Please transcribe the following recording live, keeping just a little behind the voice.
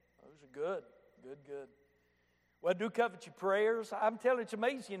Good. Well, I do covet your prayers. I'm telling you, it's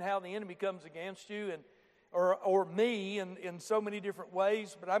amazing how the enemy comes against you or me in so many different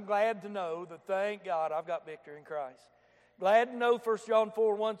ways. But I'm glad to know that, thank God, I've got victory in Christ. Glad to know 1 John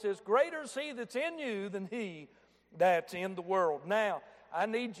 4:1 says, greater is He that's in you than he that's in the world. Now, I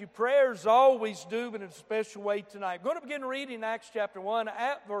need your prayers, always do, but in a special way tonight. I'm going to begin reading Acts chapter 1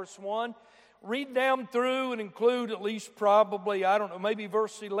 at verse 1. Read down through and include at least probably, maybe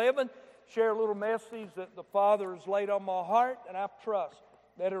verse 11. Share a little message that the Father has laid on my heart, and I trust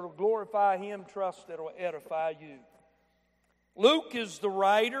that it'll glorify Him, trust that it'll edify you. Luke is the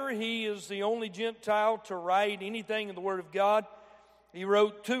writer. He is the only Gentile to write anything in the Word of God. He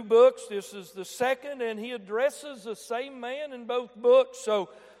wrote 2 books. This is the second, and he addresses the same man in both books. So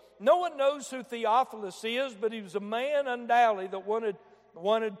no one knows who Theophilus is, but he was a man undoubtedly that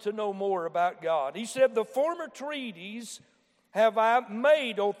wanted to know more about God. He said, the former treatise have I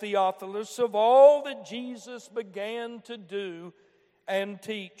made, O Theophilus, of all that Jesus began to do and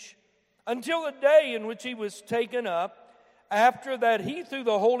teach, until the day in which He was taken up, after that He through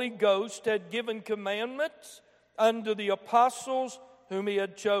the Holy Ghost had given commandments unto the apostles whom He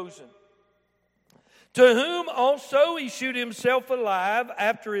had chosen, to whom also He shewed Himself alive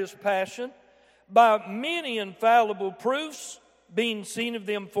after His passion, by many infallible proofs, being seen of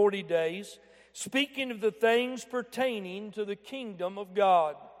them 40 days, speaking of the things pertaining to the kingdom of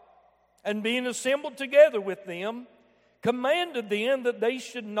God. And being assembled together with them, commanded them that they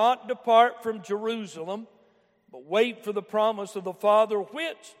should not depart from Jerusalem, but wait for the promise of the Father,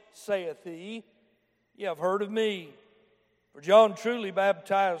 which, saith He, ye have heard of me. For John truly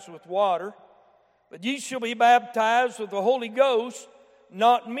baptized with water, but ye shall be baptized with the Holy Ghost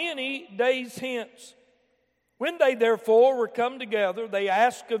not many days hence. When they therefore were come together, they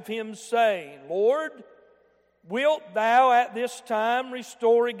asked of Him, saying, Lord, wilt Thou at this time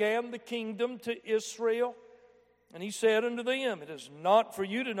restore again the kingdom to Israel? And He said unto them, it is not for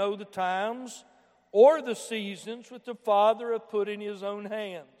you to know the times or the seasons which the Father hath put in His own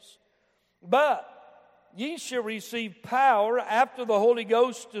hands. But ye shall receive power after the Holy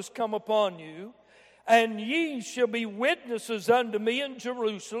Ghost is come upon you, and ye shall be witnesses unto me in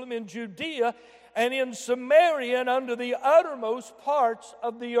Jerusalem, in Judea, and in Samaria, and unto the uttermost parts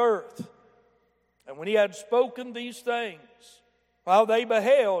of the earth. And when He had spoken these things, while they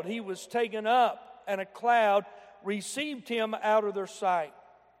beheld, He was taken up, and a cloud received Him out of their sight.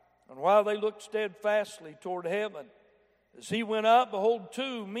 And while they looked steadfastly toward heaven, as He went up, behold,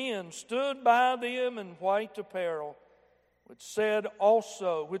 2 men stood by them in white apparel,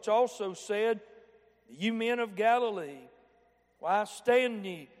 which also said, Ye men of Galilee, why stand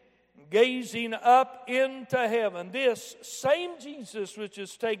ye gazing up into heaven? This same Jesus which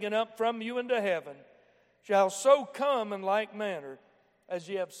is taken up from you into heaven shall so come in like manner as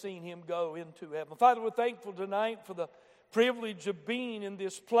ye have seen Him go into heaven. Father, we're thankful tonight for the privilege of being in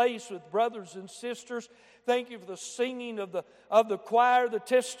this place with brothers and sisters. Thank You for the singing of the choir, the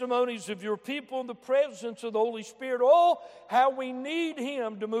testimonies of Your people, and the presence of the Holy Spirit. Oh, how we need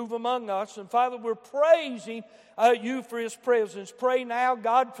Him to move among us. And Father, we're praising You for His presence. Pray now,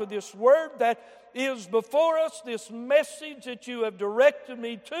 God, for this word that is before us, this message that You have directed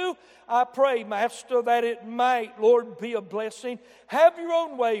me to. I pray, Master, that it might, Lord, be a blessing. Have Your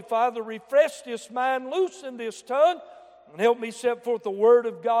own way, Father. Refresh this mind, loosen this tongue, and help me set forth the Word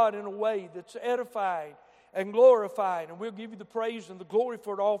of God in a way that's edified and glorified. And we'll give You the praise and the glory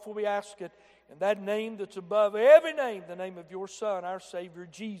for it all, for we ask it in that name that's above every name, the name of Your Son, our Savior,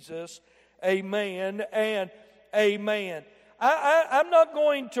 Jesus. Amen and amen. I'm not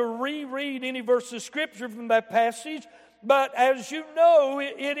going to reread any verse of Scripture from that passage, but as you know,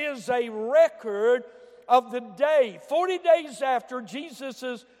 it is a record of the day, 40 days after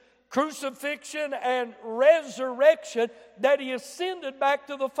Jesus' crucifixion and resurrection, that He ascended back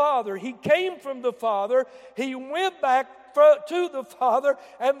to the Father. He came from the Father. He went back to the Father.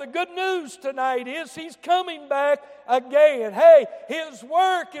 And the good news tonight is He's coming back again. Hey, His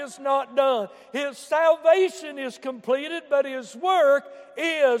work is not done. His salvation is completed, but His work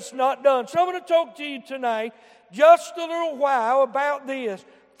is not done. So I'm going to talk to you tonight just a little while about this.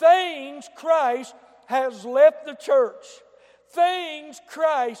 Things Christ has left the church. Things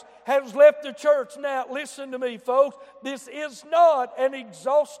Christ has left the church. Now, listen to me, folks. This is not an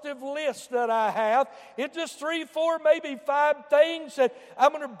exhaustive list that I have. It's just 3, 4, maybe 5 things that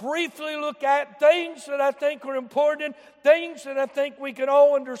I'm going to briefly look at. Things that I think are important. Things that I think we can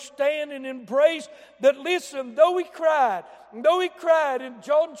all understand and embrace. But listen, though He cried in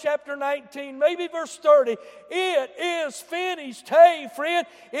John chapter 19, maybe verse 30, it is finished. Hey, friend,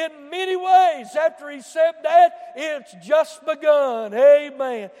 in many ways, after He said that, it's just begun.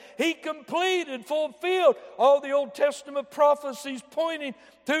 Amen. He completed, fulfilled all the Old Testament prophecies pointing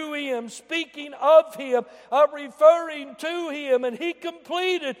to Him, speaking of Him, referring to Him, and He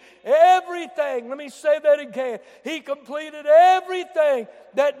completed everything. Let me say that again. He completed everything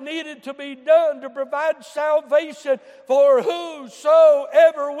that needed to be done to provide salvation for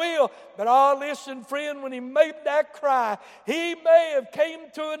whosoever will. But listen, friend, when He made that cry, He may have came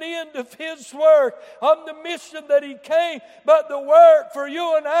to an end of His work on the mission that He came, but the work for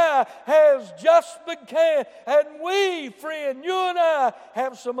you and I has just begun. And we, friend, you and I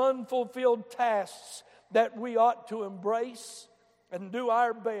have some unfulfilled tasks that we ought to embrace and do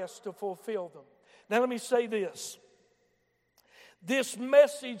our best to fulfill them. Now let me say this. This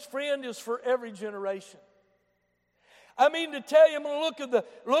message, friend, is for every generation. I mean to tell you, I'm going to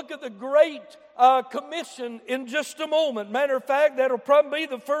look at the Great Commission in just a moment. Matter of fact, that'll probably be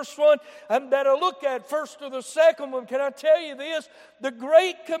the first one that I'll look at first or the second one. Can I tell you this? The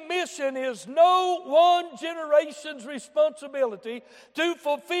Great Commission is no one generation's responsibility to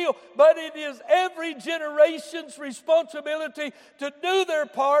fulfill, but it is every generation's responsibility to do their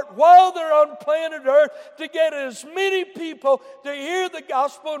part while they're on planet Earth to get as many people to hear the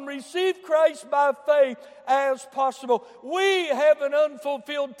gospel and receive Christ by faith as possible. We have an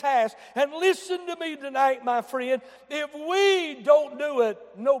unfulfilled task. And listen to me tonight, my friend. If we don't do it,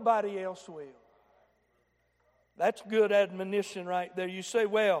 nobody else will. That's good admonition right there. You say,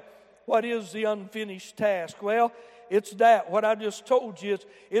 well, what is the unfinished task? Well, it's that. What I just told you,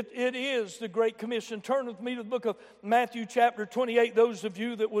 it is the Great Commission. Turn with me to the book of Matthew chapter 28. Those of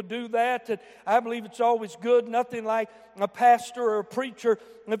you that would do that, and I believe it's always good. Nothing like a pastor or a preacher,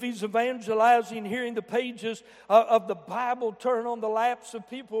 if he's evangelizing, hearing the pages of the Bible turn on the laps of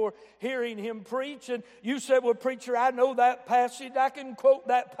people who are hearing him preach. And you say, well, preacher, I know that passage. I can quote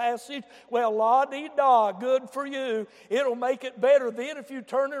that passage. Well, la-dee-da, good for you. It'll make it better then if you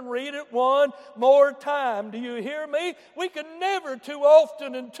turn and read it one more time. Do you hear me? We can never too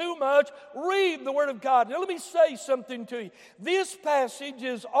often and too much read the Word of God. Now, let me say something to you. This passage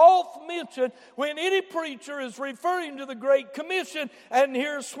is oft mentioned when any preacher is referring to the Great Commission, and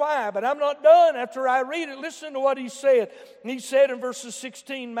here's why. But I'm not done after I read it. Listen to what he said. He said in verses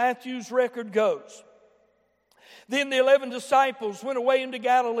 16, Matthew's record goes, then the 11 disciples went away into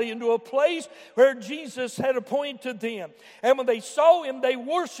Galilee, into a place where Jesus had appointed them. And when they saw Him, they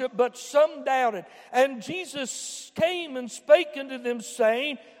worshiped, but some doubted. And Jesus came and spake unto them,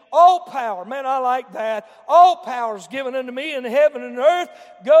 saying, all power, man, I like that. All power is given unto me in heaven and earth.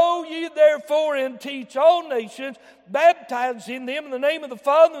 Go ye therefore and teach all nations, baptizing them in the name of the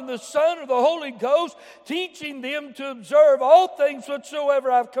Father and the Son and the Holy Ghost, teaching them to observe all things whatsoever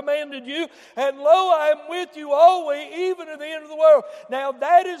I've commanded you. And lo, I am with you always, even to the end of the world. Now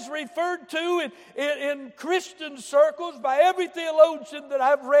that is referred to in Christian circles by every theologian that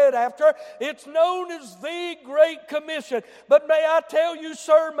I've read after. It's known as the Great Commission. But may I tell you,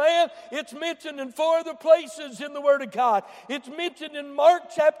 sir, man, it's mentioned in 4 other places in the Word of God. It's mentioned in Mark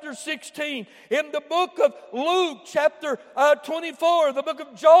chapter 16, in the book of Luke chapter 24, the book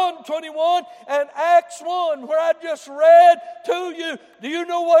of John 21, and Acts 1, where I just read to you. Do you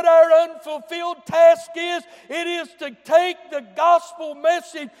know what our unfulfilled task is? It is to take the gospel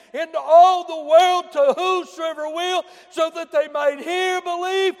message into all the world to whosoever will, so that they might hear,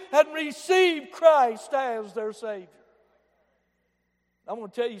 believe, and receive Christ as their Savior. I'm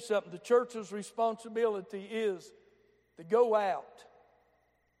going to tell you something. The church's responsibility is to go out,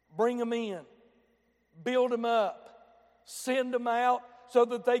 bring them in, build them up, send them out so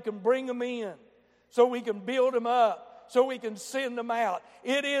that they can bring them in, so we can build them up, so we can send them out.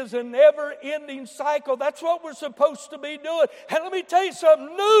 It is a never-ending cycle. That's what we're supposed to be doing. And let me tell you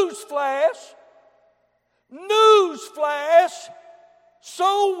something. Newsflash,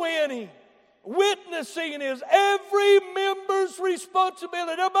 soul winning, witnessing is every member's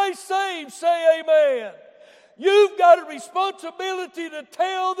responsibility. Everybody saved, say amen. You've got a responsibility to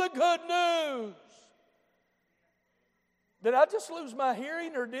tell the good news. Did I just lose my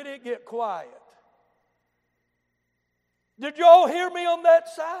hearing, or did it get quiet? Did y'all hear me on that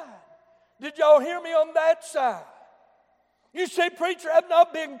side? Did y'all hear me on that side? You say, preacher, I've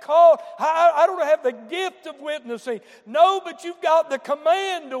not been called. I don't have the gift of witnessing. No, but you've got the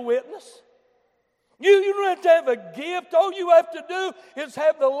command to witness. You don't have to have a gift. All you have to do is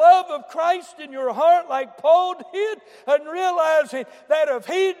have the love of Christ in your heart like Paul did, and realizing that if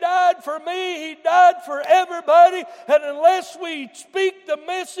He died for me, He died for everybody. And unless we speak the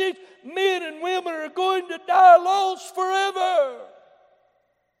message, men and women are going to die lost forever.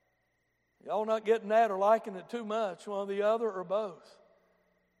 Y'all not getting that or liking it too much, one or the other or both?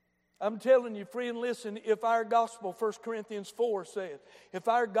 I'm telling you, friend, listen, if our gospel, 1 Corinthians 4 says, if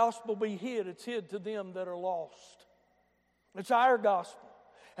our gospel be hid, it's hid to them that are lost. It's our gospel.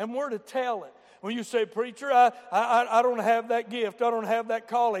 And we're to tell it. When you say, preacher, I don't have that gift. I don't have that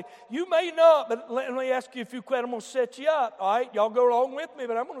calling. You may not, but let me ask you a few questions. I'm going to set you up. All right, y'all go along with me,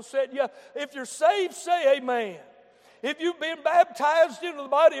 but I'm going to set you up. If you're saved, say amen. If you've been baptized into the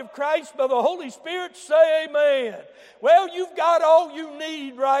body of Christ by the Holy Spirit, say amen. Well, you've got all you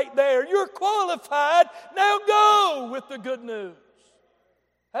need right there. You're qualified. Now go with the good news.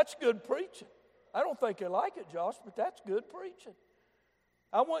 That's good preaching. I don't think you like it, Josh, but that's good preaching.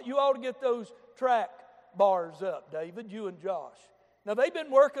 I want you all to get those track bars up, David, you and Josh. Now, they've been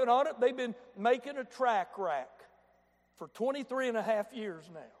working on it. They've been making a track rack for 23 and a half years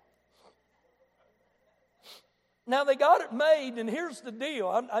now. Now, they got it made, and here's the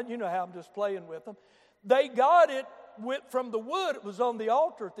deal. You know how I'm just playing with them. They got it from the wood. It was on the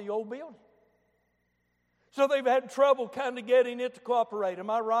altar at the old building. So they've had trouble kind of getting it to cooperate. Am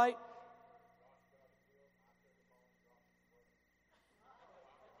I right?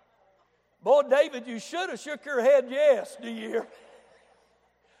 Boy, David, you should have shook your head yes, do you hear?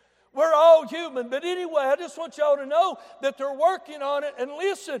 We're all human. But anyway, I just want y'all to know that they're working on it. And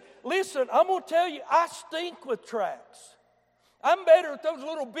listen, I'm going to tell you, I stink with tracts. I'm better at those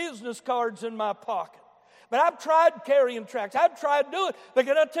little business cards in my pocket. But I've tried carrying tracts. I've tried doing it. But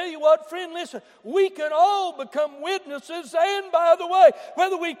can I tell you what, friend, listen, we can all become witnesses. And by the way,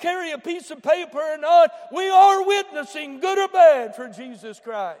 whether we carry a piece of paper or not, we are witnessing, good or bad, for Jesus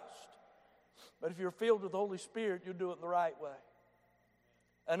Christ. But if you're filled with the Holy Spirit, you'll do it the right way.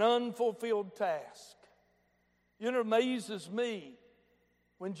 An unfulfilled task. You know, it amazes me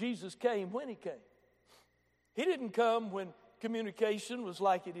when Jesus came, when He came. He didn't come when communication was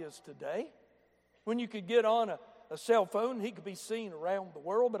like it is today. When you could get on a cell phone, He could be seen around the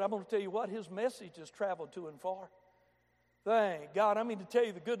world. But I'm going to tell you what, His message has traveled to and far. Thank God. I mean, to tell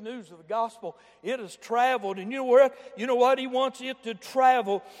you the good news of the gospel, it has traveled. And you know what? He wants it to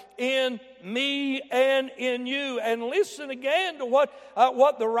travel in me and in you. And listen again to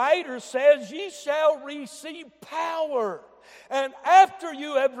what the writer says. Ye shall receive power. And after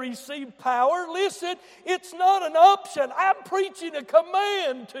you have received power, listen, it's not an option. I'm preaching a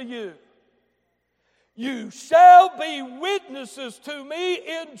command to you. You shall be witnesses to me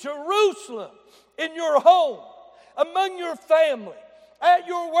in Jerusalem, in your home, among your family, at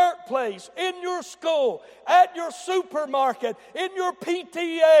your workplace, in your school, at your supermarket, in your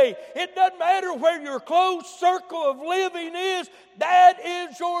PTA. It doesn't matter where your close circle of living is. That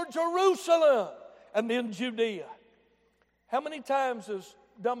is your Jerusalem. And then Judea. How many times has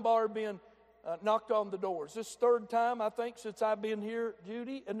Dunbar been knocked on the doors? This third time, I think, since I've been here,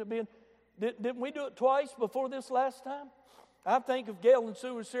 Judy. And didn't we do it twice before this last time? I think if Gail and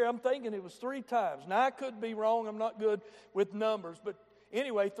Sue was here, I'm thinking it was 3 times. Now, I could be wrong. I'm not good with numbers. But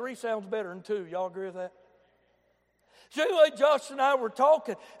anyway, 3 sounds better than 2. Y'all agree with that? So anyway, Josh and I were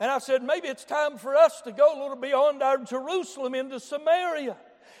talking, and I said, maybe it's time for us to go a little beyond our Jerusalem into Samaria.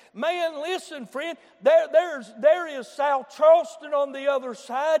 Man, listen, friend, there is South Charleston on the other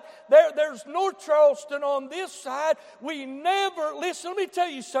side. There's North Charleston on this side. Listen, let me tell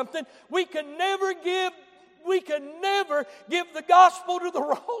you something. We can never give the gospel to the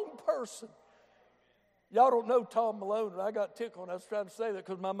wrong person. Y'all don't know Tom Malone, and I got tickled. I was trying to say that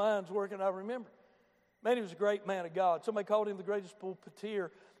because my mind's working. I remember. Man, he was a great man of God. Somebody called him the greatest pulpiteer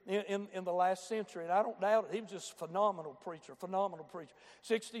in the last century, and I don't doubt it. He was just a phenomenal preacher.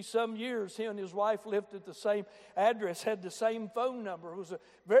 60-some years, he and his wife lived at the same address, had the same phone number. He was a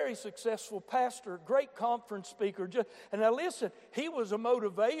very successful pastor, great conference speaker. And now listen, he was a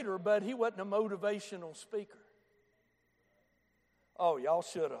motivator, but he wasn't a motivational speaker. Oh, y'all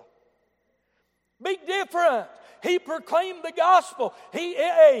should have. Big difference. He proclaimed the gospel. He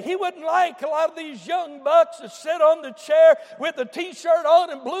wasn't like a lot of these young bucks that sit on the chair with a T-shirt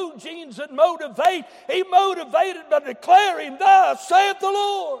on and blue jeans that motivate. He motivated by declaring, "Thus saith the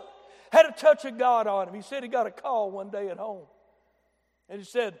Lord." Had a touch of God on him. He said he got a call one day at home. And he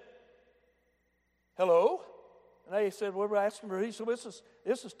said, "Hello?" And they said, "Well, we're asking for," he said,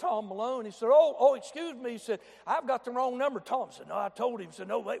 this is Tom Malone. He said, oh, excuse me. He said, "I've got the wrong number." Tom said, "No, I told him." He said,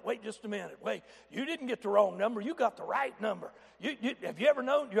 "No, wait just a minute. Wait, you didn't get the wrong number. You got the right number. Have you ever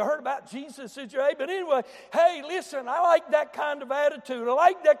known, you heard about Jesus? But anyway, hey, listen, I like that kind of attitude. I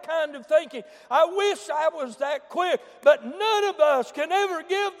like that kind of thinking. I wish I was that quick. But none of us can ever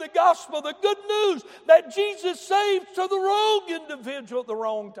give the gospel, the good news that Jesus saves, to the wrong individual at the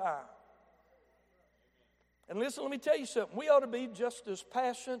wrong time. And listen, let me tell you something. We ought to be just as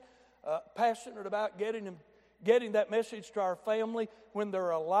passionate about getting getting that message to our family when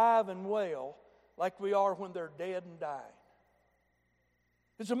they're alive and well like we are when they're dead and dying.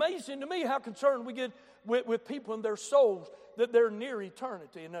 It's amazing to me how concerned we get with people and their souls, that they're near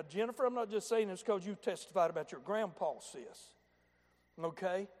eternity. And now, Jennifer, I'm not just saying this because you testified about your grandpa, sis.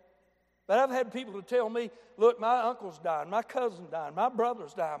 Okay? But I've had people to tell me, look, my uncle's dying, my cousin's dying, my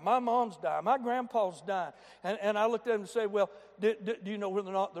brother's dying, my mom's dying, my grandpa's dying. And I looked at them and said, well, do you know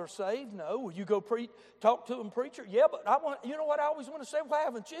whether or not they're saved? No. Will you go talk to them, preacher? Yeah, but you know what I always want to say? Why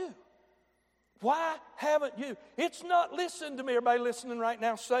haven't you? Why haven't you? It's not, listen to me, everybody listening right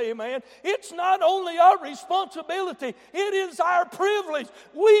now, say amen. It's not only our responsibility, it is our privilege.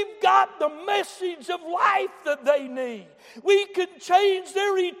 We've got the message of life that they need. We can change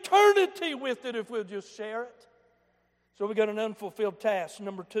their eternity with it if we'll just share it. So we got an unfulfilled task.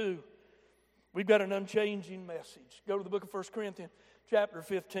 Number 2, we've got an unchanging message. Go to the book of 1 Corinthians. Chapter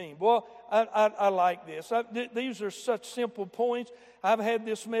 15. Well, I like this. These are such simple points. I've had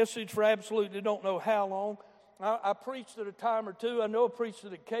this message for absolutely don't know how long. I preached it a time or two. I know I preached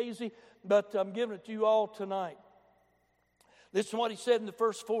it at Casey, but I'm giving it to you all tonight. Listen to what he said in the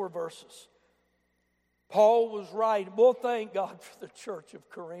first 4 verses. Paul was writing. Well, thank God for the church of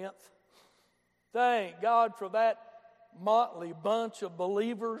Corinth. Thank God for that motley bunch of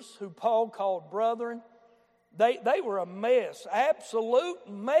believers who Paul called brethren. They were a mess, absolute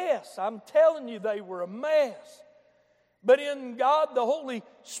mess. I'm telling you, they were a mess. But in God, the Holy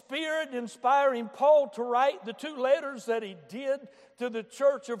Spirit inspiring Paul to write the 2 letters that he did to the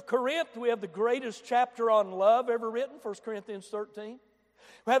church of Corinth. We have the greatest chapter on love ever written, 1 Corinthians 13.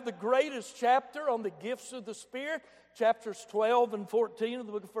 We have the greatest chapter on the gifts of the Spirit, chapters 12 and 14 of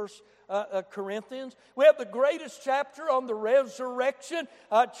the book of 1 Corinthians. We have the greatest chapter on the resurrection,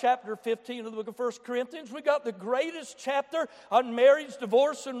 chapter 15 of the book of 1 Corinthians. We got the greatest chapter on marriage,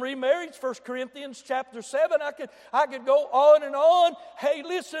 divorce, and remarriage, 1 Corinthians chapter 7. I could go on and on. Hey,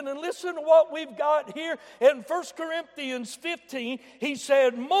 listen to what we've got here. In 1 Corinthians 15, he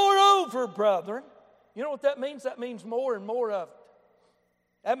said, moreover, brethren. You know what that means? That means more and more of it.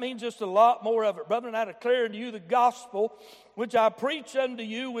 That means just a lot more of it. Brethren, I declare unto you the gospel which I preach unto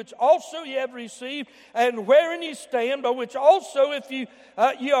you, which also ye have received, and wherein ye stand, by which also if ye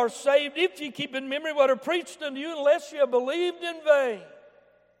are saved, if ye keep in memory what I preached unto you, unless ye have believed in vain.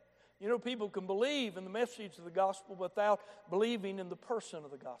 You know, people can believe in the message of the gospel without believing in the person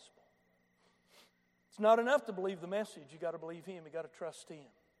of the gospel. It's not enough to believe the message. You've got to believe Him. You've got to trust Him.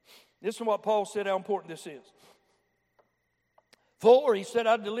 Listen to what Paul said, how important this is. For, he said,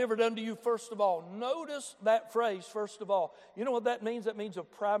 I delivered unto you first of all. Notice that phrase, first of all. You know what that means? That means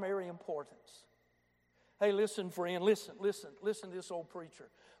of primary importance. Hey, listen, friend, listen to this old preacher.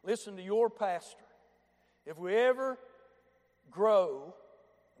 Listen to your pastor. If we ever grow,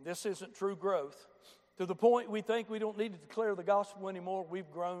 and this isn't true growth, to the point we think we don't need to declare the gospel anymore,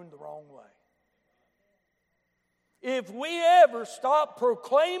 we've grown the wrong way. If we ever stop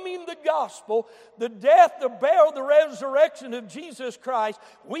proclaiming the gospel, the death, the burial, the resurrection of Jesus Christ,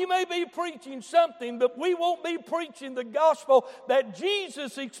 we may be preaching something, but we won't be preaching the gospel that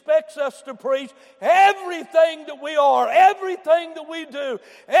Jesus expects us to preach. Everything that we are, everything that we do,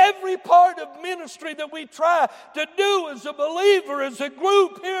 every part of ministry that we try to do as a believer, as a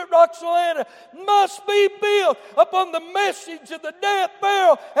group here at Roxalana, must be built upon the message of the death,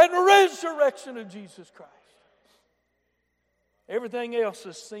 burial, and resurrection of Jesus Christ. Everything else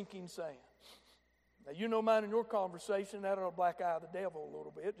is sinking sand. Now, you know mine in your conversation, that ought to black eye the devil a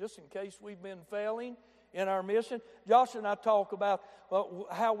little bit, just in case we've been failing in our mission. Josh and I talk about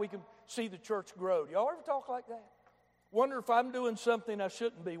how we can see the church grow. Do y'all ever talk like that? Wonder if I'm doing something I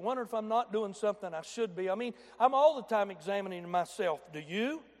shouldn't be. Wonder if I'm not doing something I should be. I mean, I'm all the time examining myself. Do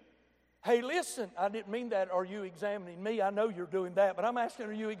you? Hey, listen, I didn't mean that. Are you examining me? I know you're doing that, but I'm asking,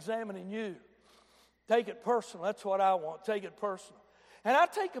 are you examining you? Take it personal. That's what I want. Take it personal. And I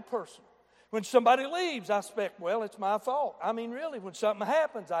take it personal. When somebody leaves, I expect, well, it's my fault. I mean, really, when something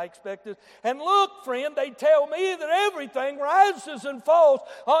happens, I expect it. And look, friend, they tell me that everything rises and falls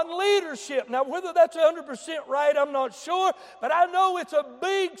on leadership. Now, whether that's 100% right, I'm not sure. But I know it's a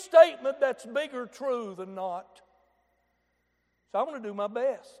big statement that's bigger true than not. So I want to do my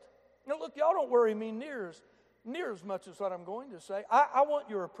best. Now, look, y'all don't worry me near as much as what I'm going to say. I want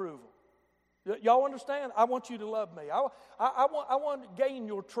your approval. Y'all understand? I want you to love me. I want to gain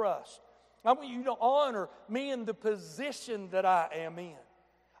your trust. I want you to honor me in the position that I am in.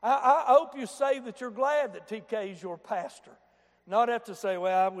 I hope you say that you're glad that TK is your pastor. Not have to say,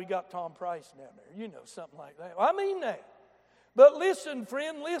 well, we got Tom Price down there. You know, something like that. Well, I mean that. But listen,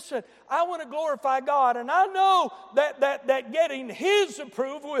 friend, listen. I want to glorify God, and I know that getting His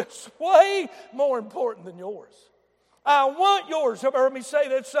approval is way more important than yours. I want yours. Have you heard me say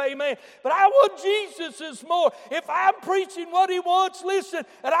that? Say amen. But I want Jesus's more. If I'm preaching what He wants, listen,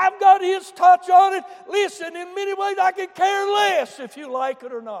 and I've got His touch on it, listen, in many ways I can care less if you like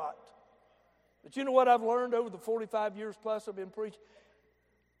it or not. But you know what I've learned over the 45 years plus I've been preaching?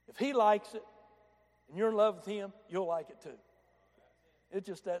 If He likes it, and you're in love with Him, you'll like it too. It's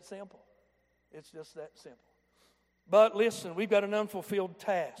just that simple. It's just that simple. But listen, we've got an unfulfilled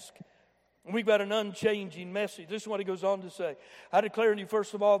task. And we've got an unchanging message. This is what he goes on to say. I declare to you,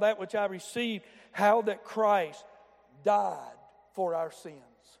 first of all, that which I received, how that Christ died for our sins.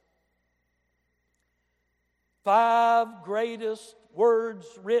 5 greatest words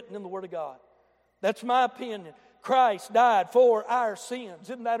written in the Word of God. That's my opinion. Christ died for our sins.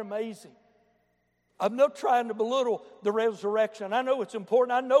 Isn't that amazing? I'm not trying to belittle the resurrection. I know it's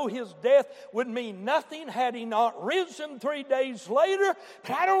important. I know His death would mean nothing had He not risen 3 days later.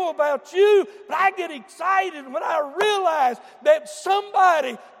 But I don't know about you, but I get excited when I realize that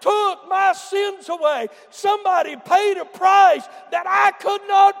somebody took my sins away. Somebody paid a price that I could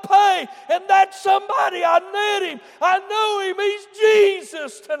not pay. And that somebody, I met Him. I know Him. He's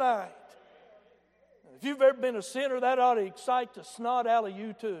Jesus tonight. If you've ever been a sinner, that ought to excite the snot out of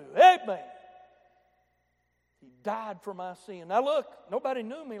you too. Amen. He died for my sin. Now look, nobody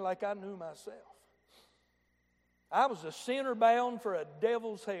knew me like I knew myself. I was a sinner bound for a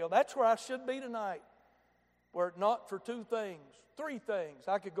devil's hell. That's where I should be tonight. Were it not for 2 things, 3 things.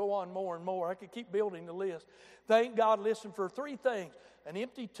 I could go on more and more. I could keep building the list. Thank God, listen, for 3 things. An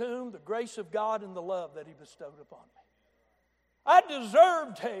empty tomb, the grace of God, and the love that He bestowed upon me. I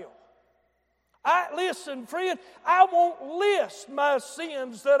deserved hell. Listen, friend, I won't list my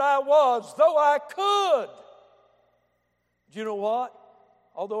sins that I was, though I could. Do you know what?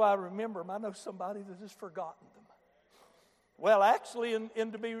 Although I remember them, I know somebody that has forgotten them. Well, actually,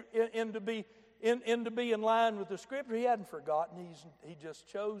 to be in line with the Scripture, he hadn't forgotten. He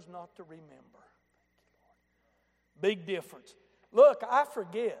just chose not to remember. Big difference. Look, I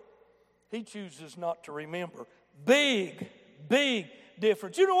forget. He chooses not to remember. Big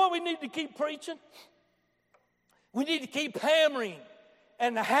difference. You know what we need to keep preaching? We need to keep hammering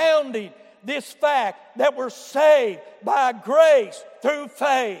and hounding this fact that we're saved by grace through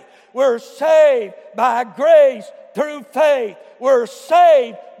faith. We're saved by grace through faith. We're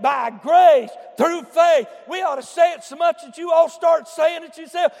saved by grace through faith. We ought to say it so much that you all start saying it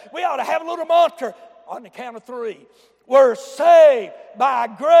yourself. We ought to have a little mantra on the count of 3. We're saved by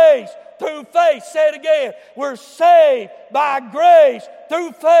grace through faith. Say it again. We're saved by grace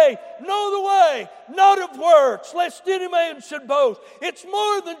through faith. No other way, not of works, lest any man should boast. It's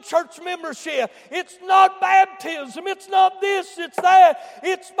more than church membership. It's not baptism. It's not this, it's that.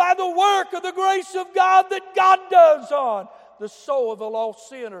 It's by the work of the grace of God that God does on the soul of a lost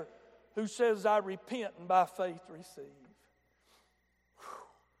sinner who says, I repent and by faith receive.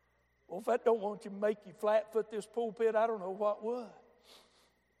 Well, if that don't want to make you flat-foot this pulpit, I don't know what would.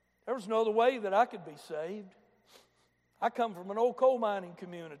 There was no other way that I could be saved. I come from an old coal mining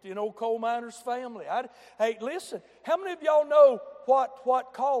community, an old coal miner's family. Hey, listen, how many of y'all know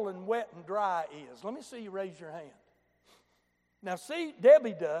what calling wet and dry is? Let me see you raise your hand. Now, see,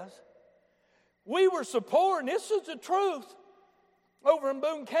 Debbie does. We were supporting, this is the truth, over in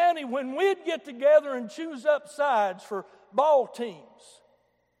Boone County when we'd get together and choose up sides for ball teams.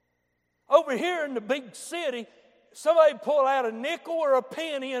 Over here in the big city, somebody pull out a nickel or a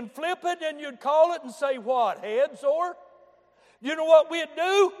penny and flip it, and you'd call it and say what? Heads or? You know what we'd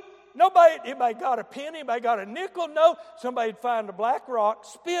do? Anybody got a penny? Anybody got a nickel? No. Somebody'd find a black rock,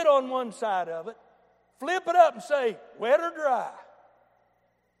 spit on one side of it, flip it up and say, wet or dry?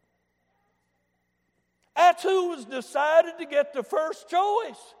 That's who was decided to get the first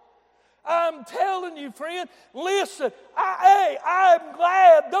choice. I'm telling you, friend, listen, I'm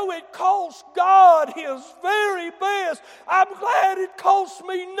glad, though it cost God His very best, I'm glad it cost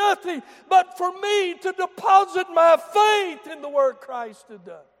me nothing but for me to deposit my faith in the work Christ had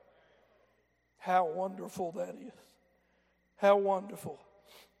done. How wonderful that is. How wonderful.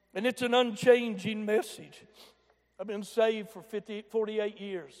 And it's an unchanging message. I've been saved for 48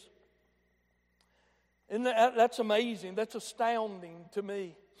 years. And that's amazing. That's astounding to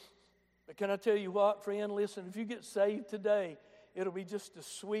me. But can I tell you what, friend? Listen, if you get saved today, it'll be just as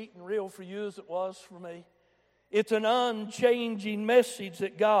sweet and real for you as it was for me. It's an unchanging message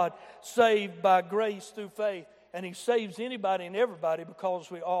that God saved by grace through faith. And He saves anybody and everybody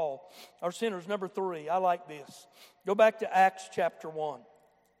because we all are sinners. Number 3, I like this. Go back to Acts chapter 1.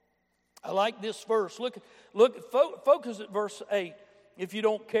 I like this verse. Focus at verse 8. If you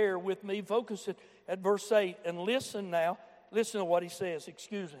don't care with me, focus at verse 8 and listen now. Listen to what he says.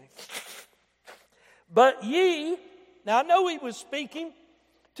 Excuse me. But ye, now I know he was speaking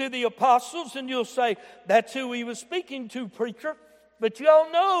to the apostles, and you'll say, that's who he was speaking to, preacher. But you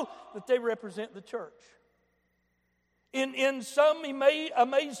all know that they represent the church. In some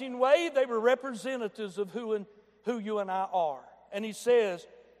amazing way, they were representatives of who you and I are. And he says,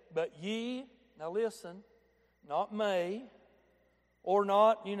 but ye, now listen, not may, or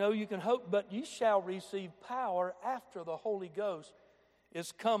not, you can hope, but ye shall receive power after the Holy Ghost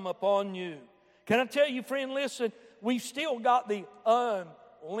is come upon you. Can I tell you, friend, listen, we've still got the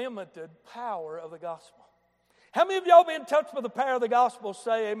unlimited power of the gospel. How many of y'all been touched with the power of the gospel?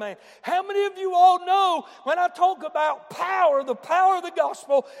 Say amen. How many of you all know when I talk about power, the power of the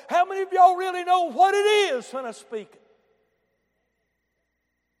gospel, how many of y'all really know what it is when I speak it?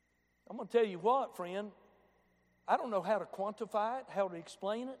 I'm going to tell you what, friend. I don't know how to quantify it, how to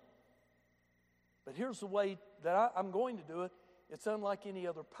explain it. But here's the way that I'm going to do it. It's unlike any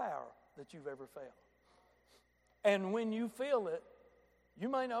other power that you've ever felt. And when you feel it, you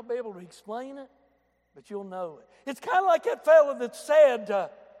may not be able to explain it, but you'll know it. It's kind of like that fellow that said,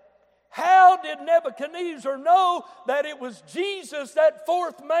 how did Nebuchadnezzar know that it was Jesus, that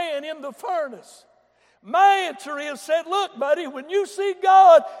fourth man in the furnace? My answer is, said, look, buddy, when you see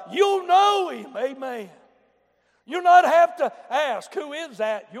God, you'll know Him. Amen. You'll not have to ask, who is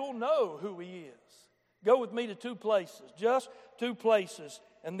that? You'll know who He is. Go with me to two places, just two places,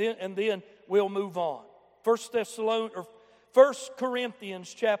 and then we'll move on. 1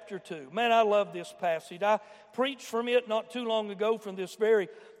 Corinthians chapter 2. Man, I love this passage. I preached from it not too long ago from this very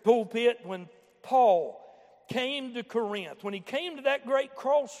pulpit when Paul came to Corinth. When he came to that great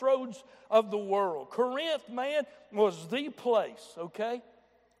crossroads of the world. Corinth, man, was the place, okay?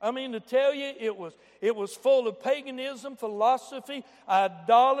 I mean, to tell you, it was full of paganism, philosophy,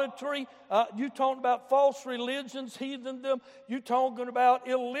 idolatry. You talking about false religions, heathendom. You talking about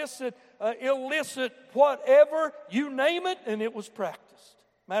illicit whatever, you name it, and it was practiced.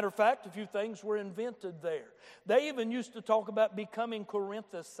 Matter of fact, a few things were invented there. They even used to talk about becoming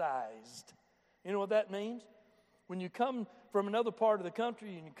Corinthicized. You know what that means? When you come from another part of the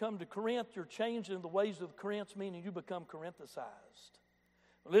country and you come to Corinth, you're changing the ways of the Corinths, meaning you become Corinthicized.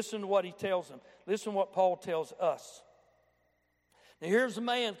 Listen to what he tells them. Listen to what Paul tells us. Now here's a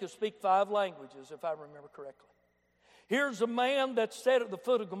man who could speak 5 languages, if I remember correctly. Here's a man that sat at the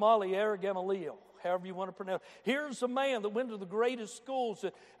foot of Gamaliel, however you want to pronounce it. Here's a man that went to the greatest schools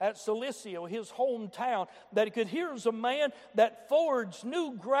at Cilicia, his hometown, that he could. Here's a man that forged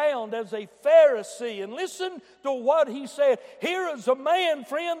new ground as a Pharisee. And listen to what he said. Here is a man,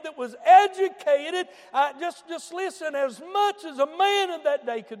 friend, that was educated. Just listen, as much as a man in that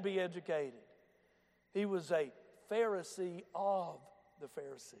day could be educated. He was a Pharisee of the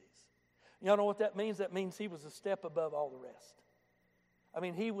Pharisees. Y'all know what that means? That means he was a step above all the rest. I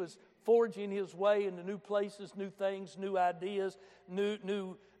mean, he was forging his way into new places, new things, new ideas,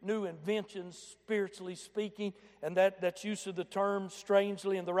 new inventions, spiritually speaking. And that's use of the term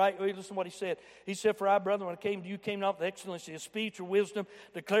strangely in the right way. Listen to what he said. He said, for I, brethren, when I came to you, came not with excellency of speech or wisdom,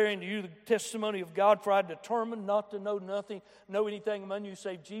 declaring to you the testimony of God. For I determined not to know anything among you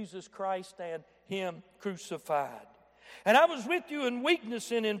save Jesus Christ and Him crucified. And I was with you in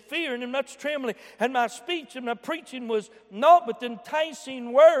weakness and in fear and in much trembling. And my speech and my preaching was naught but the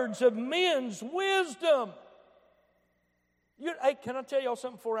enticing words of men's wisdom. Hey, can I tell y'all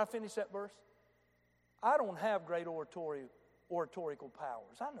something before I finish that verse? I don't have great oratorical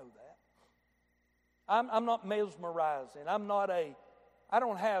powers. I know that. I'm not mesmerizing. I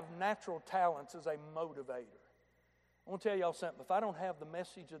don't have natural talents as a motivator. I want to tell y'all something. If I don't have the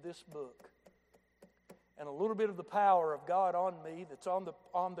message of this book, and a little bit of the power of God on me that's on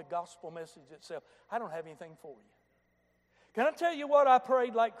the gospel message itself, I don't have anything for you. Can I tell you what I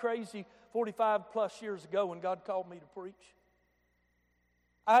prayed like crazy 45 plus years ago when God called me to preach?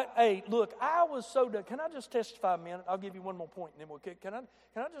 I was so done. Can I just testify a minute? I'll give you one more point and then we'll kick. Can I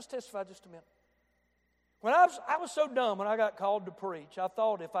just testify just a minute? When I was so dumb when I got called to preach, I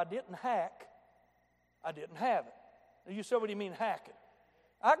thought if I didn't hack, I didn't have it. Now you say, what do you mean hacking?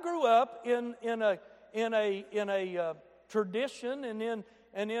 I grew up in a tradition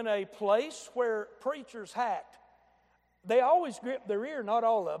and in a place where preachers hacked. They always gripped their ear, not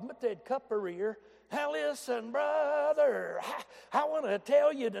all of them, but they'd cup their ear. Now listen, brother, I want to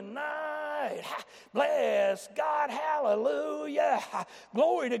tell you tonight, bless God, hallelujah,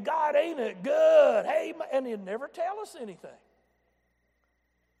 glory to God, ain't it good? Amen. And they'd never tell us anything.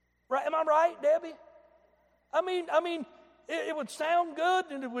 Right? Am I right, Debbie? I mean, it would sound good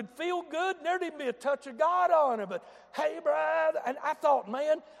and it would feel good and there'd even be a touch of God on it. But hey, brother, and I thought,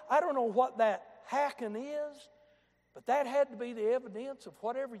 man, I don't know what that hacking is, but that had to be the evidence of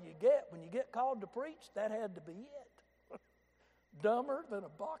whatever you get. When you get called to preach, that had to be it. Dumber than a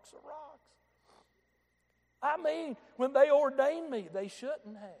box of rocks. I mean, when they ordained me, they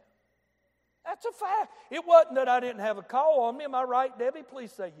shouldn't have. That's a fact. It wasn't that I didn't have a call on me. Am I right, Debbie?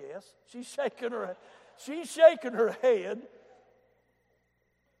 Please say yes. She's shaking her head.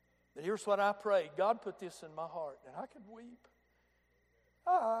 But here's what I prayed. God put this in my heart, and I could weep.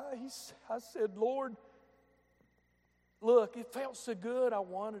 I said, Lord, look, it felt so good. I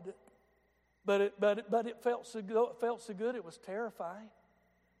wanted it. But it felt so good. It was terrifying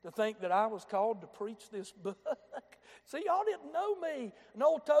to think that I was called to preach this book. See, y'all didn't know me. An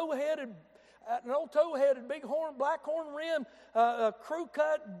old toe-headed, bighorn, blackhorn rim,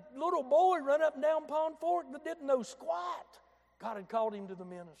 crew-cut little boy run up and down Pond Fork that didn't know squat. God had called him to the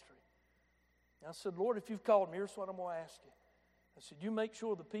ministry. And I said, Lord, if you've called me, here's what I'm going to ask you. I said, you make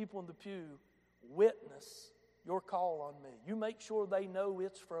sure the people in the pew witness your call on me. You make sure they know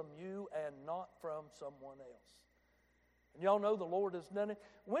it's from you and not from someone else. And y'all know the Lord has done it.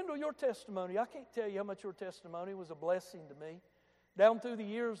 Wendell, your testimony, I can't tell you how much your testimony was a blessing to me. Down through the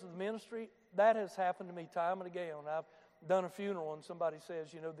years of the ministry, that has happened to me time and again. I've done a funeral and somebody says,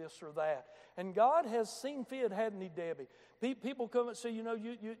 this or that. And God has seen fit, hadn't He, Debbie? People come and say,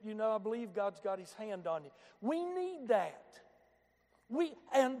 I believe God's got His hand on you. We need that.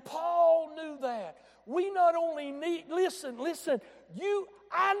 And Paul knew that. We not only need, listen,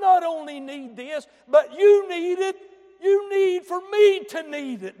 I not only need this, but you need it. You need for me to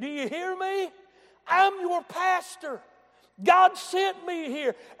need it. Do you hear me? I'm your pastor. God sent me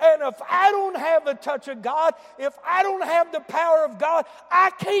here. And if I don't have the touch of God, if I don't have the power of God, I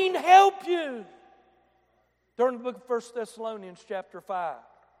can't help you. Turn to the book of 1 Thessalonians chapter 5.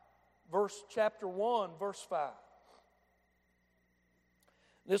 Chapter 1, verse 5.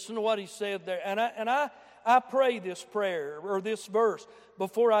 Listen to what he said there. And I pray this prayer or this verse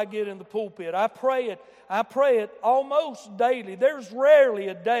before I get in the pulpit. I pray it almost daily. There's rarely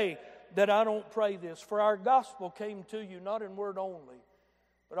a day that I don't pray this. For our gospel came to you not in word only,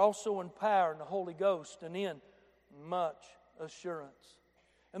 but also in power and the Holy Ghost and in much assurance.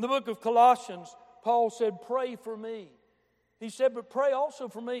 In the book of Colossians, Paul said, pray for me. He said, but pray also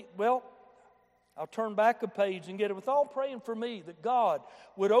for me. Well, I'll turn back a page and get it. With all praying for me, that God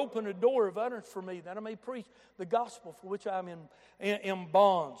would open a door of utterance for me, that I may preach the gospel for which I'm in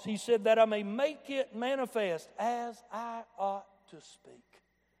bonds. He said that I may make it manifest as I ought to speak.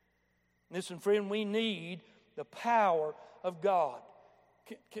 Listen, friend, we need the power of God.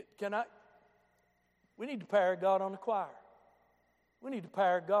 We need the power of God on the choir. We need the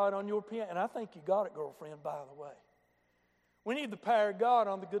power of God on your piano. And I think you got it, girlfriend, by the way. We need the power of God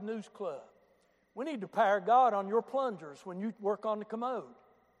on the Good News Club. We need the power of God on your plungers when you work on the commode.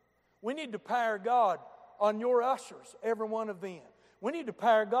 We need the power of God on your ushers, every one of them. We need the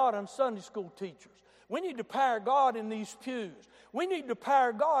power of God on Sunday school teachers. We need the power of God in these pews. We need the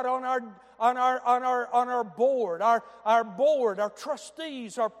power of God on our board, our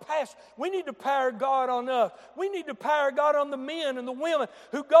trustees, our pastors. We need the power of God on us. We need the power of God on the men and the women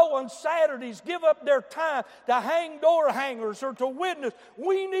who go on Saturdays, give up their time to hang door hangers or to witness.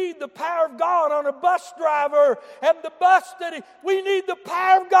 We need the power of God on a bus driver and the bus steady. We need the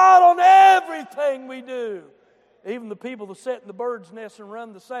power of God on everything we do. Even the people that sit in the bird's nest and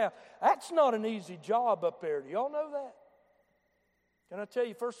run the sound. That's not an easy job up there. Do y'all know that? Can I tell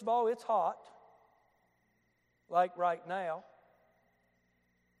you, first of all, it's hot, like right now.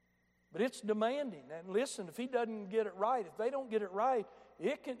 But it's demanding. And listen, if he doesn't get it right, if they don't get it right,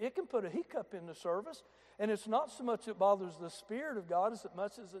 it can put a hiccup in the service. And it's not so much that bothers the Spirit of God as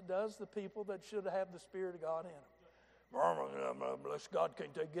much as it does the people that should have the Spirit of God in them. Bless God,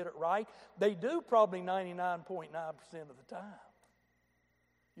 can't they get it right? They do probably 99.9% of the time.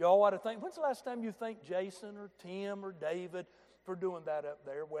 You all ought to think, when's the last time you thanked Jason or Tim or David for doing that up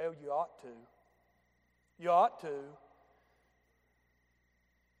there? Well, you ought to. You ought to.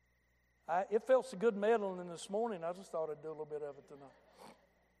 It felt so good meddling this morning, I just thought I'd do a little bit of it tonight.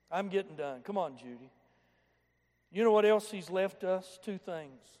 I'm getting done. Come on, Judy. You know what else He's left us? Two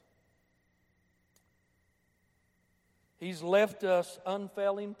things. He's left us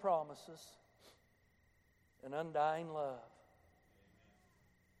unfailing promises and undying love.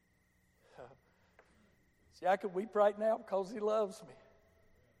 See, I could weep right now because He loves me.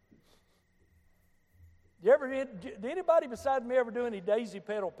 Did anybody besides me ever do any daisy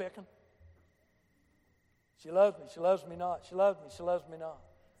petal picking? She loves me not. She loves me not.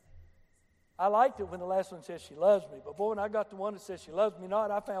 I liked it when the last one says she loves me. But boy, when I got the one that says she loves me not,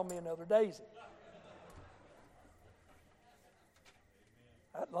 I found me another Daisy.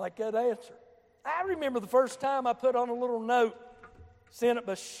 I'd like that answer. I remember the first time I put on a little note, sent it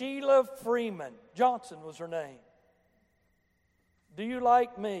by Sheila Freeman. Johnson was her name. Do you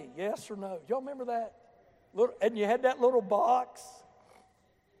like me? Yes or no? Y'all remember that? And you had that little box.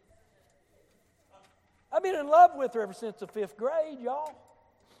 I've been in love with her ever since the 5th grade, y'all.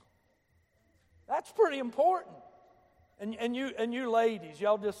 That's pretty important. And you ladies,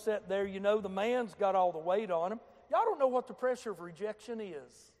 y'all just sit there. You know the man's got all the weight on him. Y'all don't know what the pressure of rejection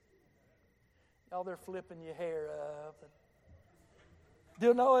is. Y'all, they're flipping your hair up and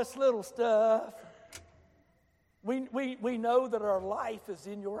doing all this little stuff. We know that our life is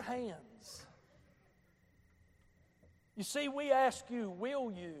in your hands. You see, we ask you, will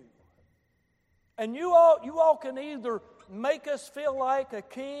you? And you all can either make us feel like a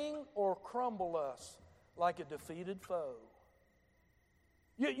king or crumble us like a defeated foe.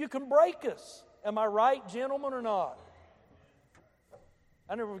 You can break us. Am I right, gentlemen, or not?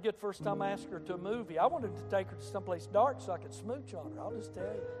 I never forget the first time I asked her to a movie. I wanted to take her to someplace dark so I could smooch on her. I'll just tell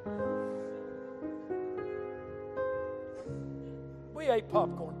you. We ate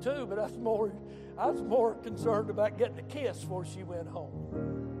popcorn too, but I was more concerned about getting a kiss before she went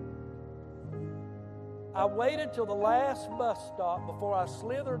home. I waited till the last bus stop before I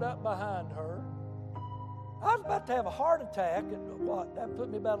slithered up behind her. I was about to have a heart attack at that put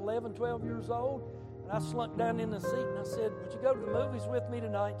me about 11, 12 years old. And I slunk down in the seat and I said, would you go to the movies with me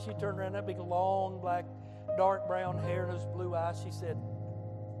tonight? She turned around, that big long black, dark brown hair and those blue eyes. She said,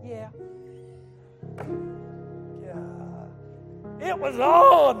 yeah. God. It was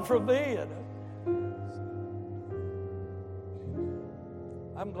on from then.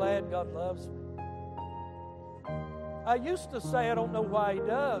 I'm glad God loves me. I used to say I don't know why He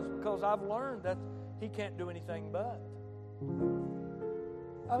does, because I've learned that He can't do anything but.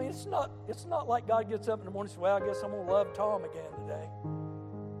 I mean, it's not like God gets up in the morning and says, well, I guess I'm going to love Tom again today.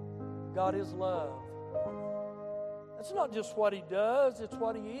 God is love. It's not just what He does, it's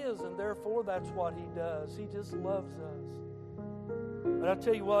what He is, and therefore that's what He does. He just loves us. But I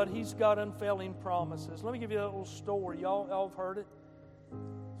tell you what, He's got unfailing promises. Let me give you a little story. Y'all have heard it.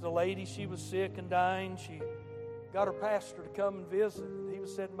 There's a lady, she was sick and dying. She got her pastor to come and visit. He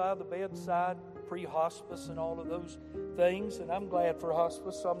was sitting by the bedside, pre-hospice and all of those things. And I'm glad for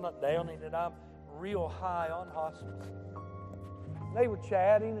hospice, so I'm not downing it. I'm real high on hospice. They were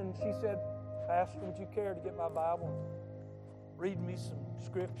chatting, and she said, Pastor, would you care to get my Bible and read me some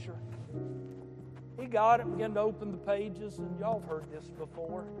scripture? He got it, began to open the pages, and y'all have heard this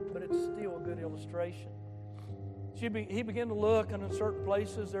before, but it's still a good illustration. He began to look, and in certain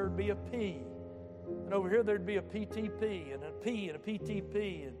places there would be a P. And over here there'd be a PTP and a P and a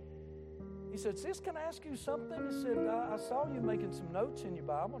PTP. And he said, Sis, can I ask you something? He said, I saw you making some notes in your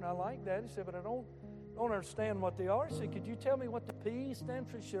Bible, and I like that. He said, but I don't understand what they are. He said, could you tell me what the P stands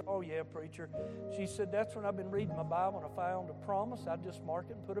for? She said, oh, yeah, preacher. She said, that's when I've been reading my Bible and I found a promise. I just mark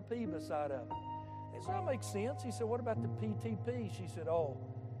it and put a P beside of it. He said, that makes sense. He said, what about the PTP? She said, oh,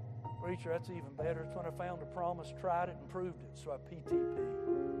 preacher, that's even better. It's when I found a promise, tried it, and proved it. So I PTP.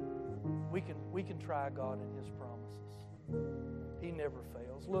 We can try God and His promises. He never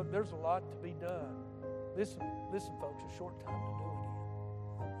fails. Look, there's a lot to be done. Listen, folks, a short time to do it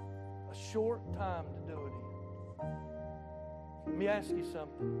in. A short time to do it in. Let me ask you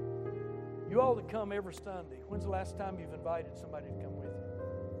something. You all that come every Sunday, when's the last time you've invited somebody to come with you?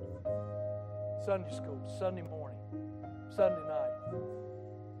 Sunday school, Sunday morning, Sunday night.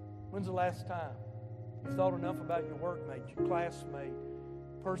 When's the last time you thought enough about your workmate, your classmate,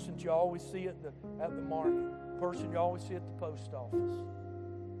 person you always see at the market, person you always see at the post office?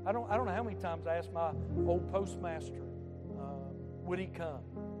 I don't know how many times I asked my old postmaster, would he come?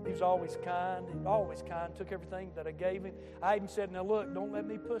 He was always kind, took everything that I gave him. I even said, now look, don't let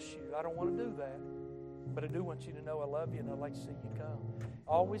me push you. I don't want to do that. But I do want you to know I love you and I'd like to see you come.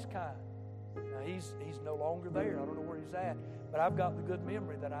 Always kind. Now he's no longer there. I don't know where he's at. But I've got the good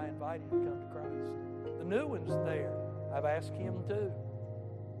memory that I invited him to come to Christ. The new one's there. I've asked him too.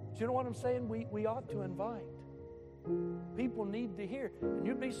 But you know what I'm saying? We ought to invite. People need to hear. And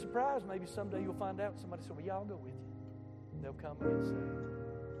you'd be surprised maybe someday you'll find out somebody said, well, yeah, I'll go with you. They'll come and get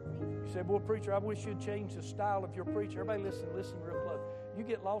saved. You say, boy, preacher, I wish you'd change the style of your preacher. Everybody listen real close. You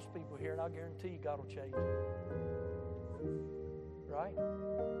get lost people here, and I'll guarantee you God will change it. Right? God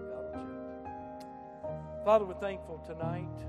will change it. Father, we're thankful tonight